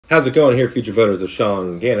How's it going here, future voters of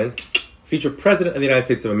Sean Gannon, future President of the United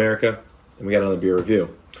States of America, and we got another beer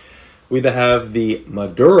review. We either have the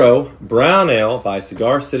Maduro Brown Ale by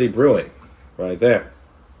Cigar City Brewing, right there.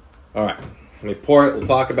 All right, let me pour it, we'll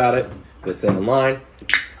talk about it, it's in line.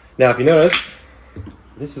 Now, if you notice,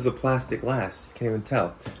 this is a plastic glass, you can't even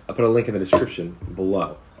tell. I'll put a link in the description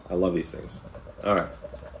below. I love these things. All right,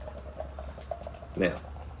 now.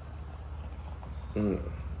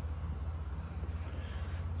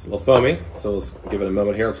 It's a little foamy, so let's give it a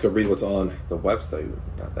moment here. Let's go read what's on the website.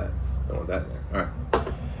 Not that. Don't want that in there. All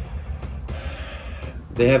right.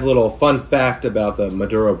 They have a little fun fact about the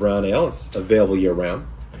Maduro Brown Ale. It's available year-round.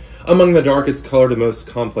 Among the darkest colored and most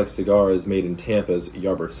complex cigars made in Tampa's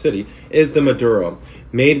Ybor City is the Maduro,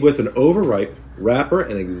 made with an overripe wrapper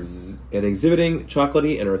and exhibiting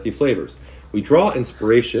chocolatey and earthy flavors. We draw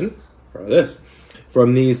inspiration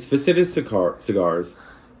from these sophisticated cigars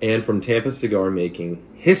and from Tampa's cigar-making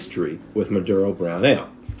history with Maduro Brown Ale,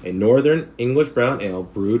 a northern English brown ale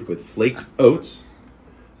brewed with flaked oats,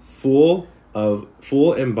 full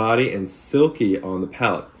in body and silky on the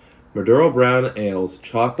palate. Maduro Brown Ale's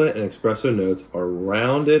chocolate and espresso notes are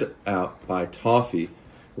rounded out by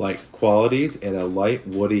toffee-like qualities and a light,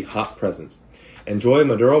 woody, hop presence. Enjoy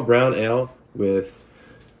Maduro Brown Ale with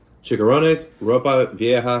chicharrones, ropa,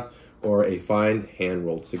 vieja, or a fine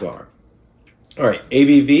hand-rolled cigar. All right,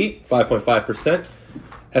 ABV, 5.5%,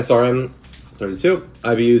 SRM, 32,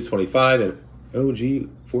 IBUs, 25, and OG,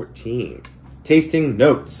 14. Tasting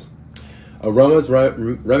notes. Aromas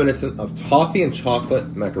reminiscent of toffee and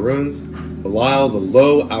chocolate macaroons, belie the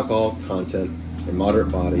low alcohol content and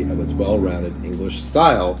moderate body of its well-rounded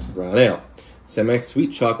English-style brown ale.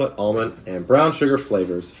 Semi-sweet chocolate, almond, and brown sugar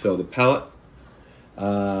flavors fill the palate,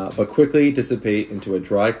 but quickly dissipate into a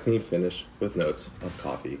dry, clean finish with notes of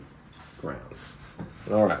coffee grounds.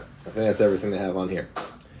 All right, I think that's everything they have on here.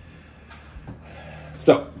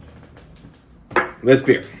 So, this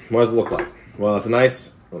beer, what does it look like? Well, it's a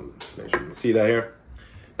nice, make sure you can see that here,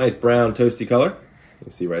 nice brown toasty color. You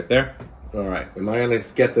can see right there. All right, am I gonna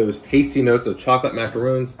get those tasty notes of chocolate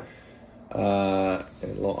macaroons and a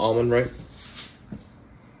little almond, right?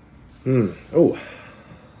 Oh,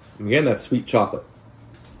 I'm getting that sweet chocolate.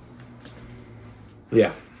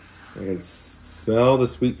 Yeah, I can smell the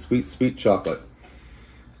sweet, sweet, sweet chocolate.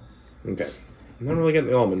 Okay, I'm not really getting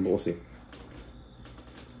the almond, but we'll see.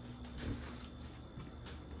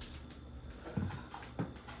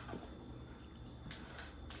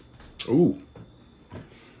 Ooh,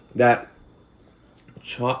 that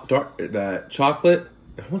chocolate.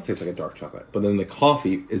 I won't say it's like a dark chocolate, but then the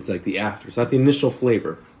coffee is like the after. It's not the initial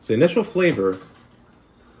flavor. So the initial flavor.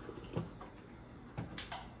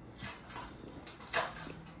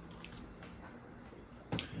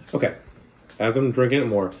 Okay, as I'm drinking it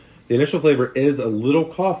more, the initial flavor is a little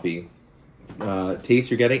coffee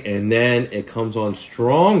taste you're getting, and then it comes on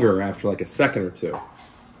stronger after like a second or two.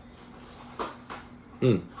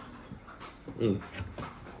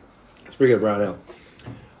 It's pretty good brown ale.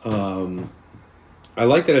 I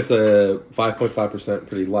like that it's a 5.5%,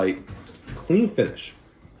 pretty light, clean finish.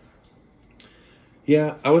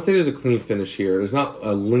 Yeah, I would say there's a clean finish here. There's not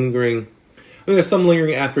a lingering. I mean, there's some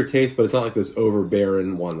lingering aftertaste, but it's not like this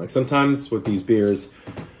overbearing one. Like sometimes with these beers,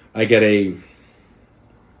 I get a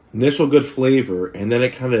initial good flavor, and then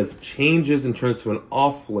it kind of changes and turns to an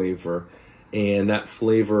off flavor, and that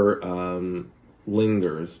flavor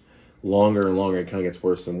lingers longer and longer. It kind of gets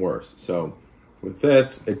worse and worse. So with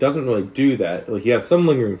this, it doesn't really do that. Like you have some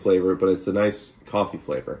lingering flavor, but it's a nice coffee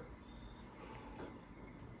flavor.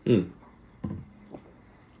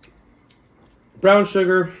 Brown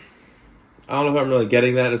sugar. I don't know if I'm really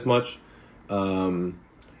getting that as much.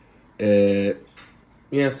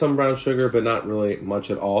 Yeah, some brown sugar, but not really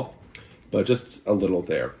much at all. But just a little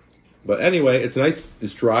there. But anyway, it's nice.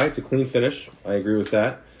 It's dry. It's a clean finish. I agree with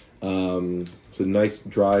that. It's a nice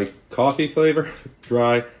dry coffee flavor,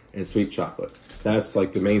 dry, and sweet chocolate. That's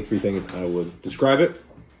like the main three things I would describe it.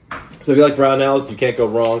 So if you like brown ales, you can't go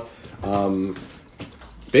wrong.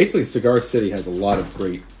 Basically, Cigar City has a lot of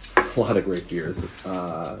great beers.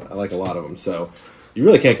 I like a lot of them, so you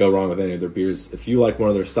really can't go wrong with any of their beers. If you like one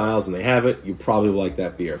of their styles and they have it, you probably will like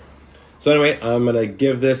that beer. So anyway, I'm going to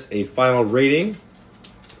give this a final rating.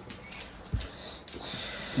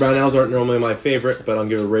 Brown ales aren't normally my favorite, but I'll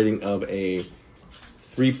give a rating of a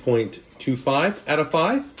 3.25 out of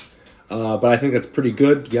 5. But I think that's pretty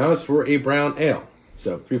good, to be honest, for a brown ale.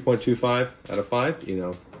 So 3.25 out of 5. You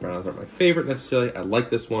know, brown ales aren't my favorite necessarily. I like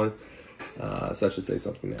this one, so I should say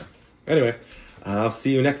something there. Anyway, I'll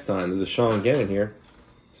see you next time. This is Sean Gannon here,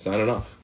 signing off.